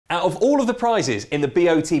Out of all of the prizes in the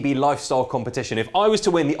BOTB lifestyle competition, if I was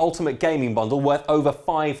to win the ultimate gaming bundle worth over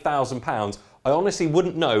 £5,000, I honestly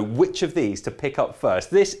wouldn't know which of these to pick up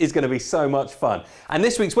first. This is going to be so much fun. And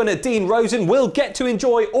this week's winner, Dean Rosan, will get to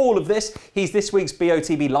enjoy all of this. He's this week's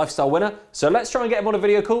BOTB lifestyle winner. So let's try and get him on a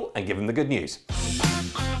video call and give him the good news.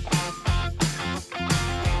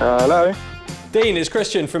 Hello. Dean, it's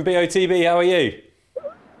Christian from BOTB. How are you?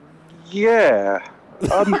 Yeah,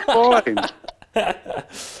 I'm fine.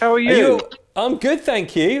 How are you? I'm good,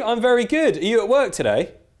 thank you. I'm very good. Are you at work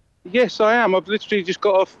today? Yes, I am. I've literally just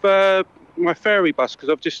got off my ferry bus because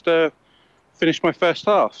I've just finished my first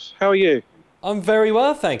half. How are you? I'm very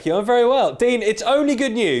well, thank you. I'm very well. Dean, it's only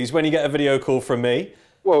good news when you get a video call from me.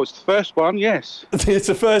 Well, it's the first one, yes. It's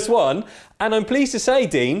the first one. And I'm pleased to say,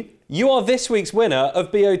 Dean, you are this week's winner of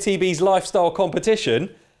BOTB's lifestyle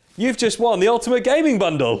competition. You've just won the ultimate gaming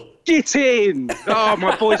bundle. Get in! Oh,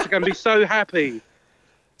 my boys are going to be so happy.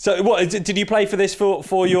 So what, did you play for this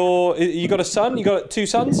for your, you got a son? You got two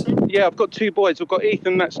sons? Yeah, I've got two boys. I've got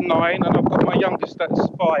Ethan, that's 9, and I've got my youngest, that's 5.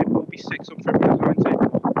 Will be 6 on February 19th.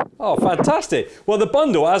 Oh, fantastic. Well, the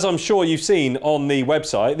bundle, as I'm sure you've seen on the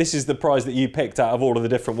website, this is the prize that you picked out of all of the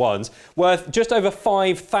different ones, worth just over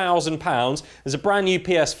 £5,000. There's a brand new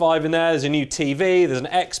PS5 in there, there's a new TV, there's an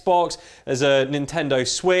Xbox, there's a Nintendo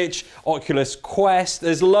Switch, Oculus Quest,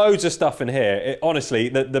 there's loads of stuff in here. Honestly,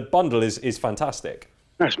 the bundle is fantastic.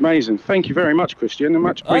 That's amazing. Thank you very much, Christian. I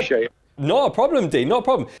much appreciate it. Not a problem, Dean, not a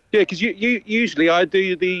problem. Yeah, because usually I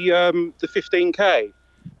do the 15K.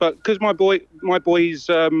 But because my boy's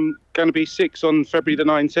going to be 6 on February the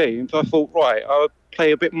 19th, I thought, right, I'll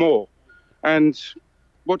play a bit more. And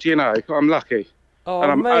what do you know? I'm lucky. Oh,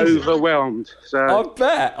 and I'm amazing. Overwhelmed. So,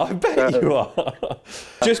 I bet you are.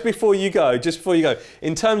 Just before you go,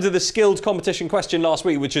 in terms of the skilled competition question last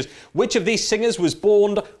week, which is, which of these singers was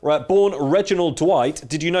born Reginald Dwight?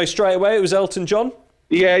 Did you know straight away it was Elton John?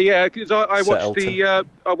 Yeah, because I watched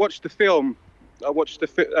the film. I watched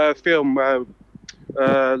the film.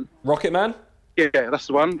 Rocket Man? Yeah, that's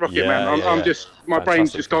the one. Rocket Man. I'm just, my Fantastic.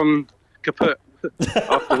 brain's just gone kaput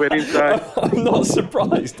after winning. So. I'm not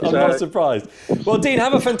surprised. I'm not surprised. Well, Dean,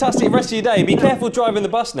 have a fantastic rest of your day. Be careful driving the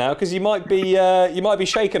bus now, because you might be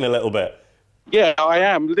shaking a little bit. Yeah, I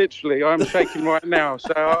am. Literally, I'm shaking right now.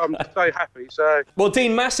 So I'm so happy. So. Well,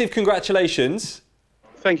 Dean, massive congratulations.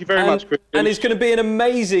 Thank you very much, Christian. And it's going to be an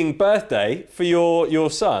amazing birthday for your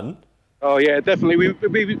son. Oh yeah, definitely.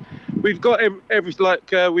 We've got everything.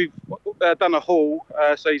 Like we've done a haul,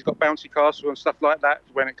 so he's got bouncy castle and stuff like that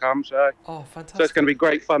when it comes. Oh, fantastic! So it's going to be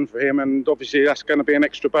great fun for him, and obviously that's going to be an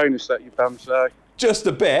extra bonus that you've done. So just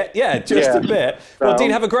a bit, yeah, a bit. Well,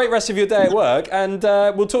 Dean, have a great rest of your day at work, and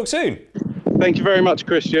we'll talk soon. Thank you very much,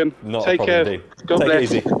 Christian. Not Take a problem, care. Dean. God bless.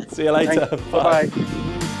 Take it easy. See you later. Bye. Bye.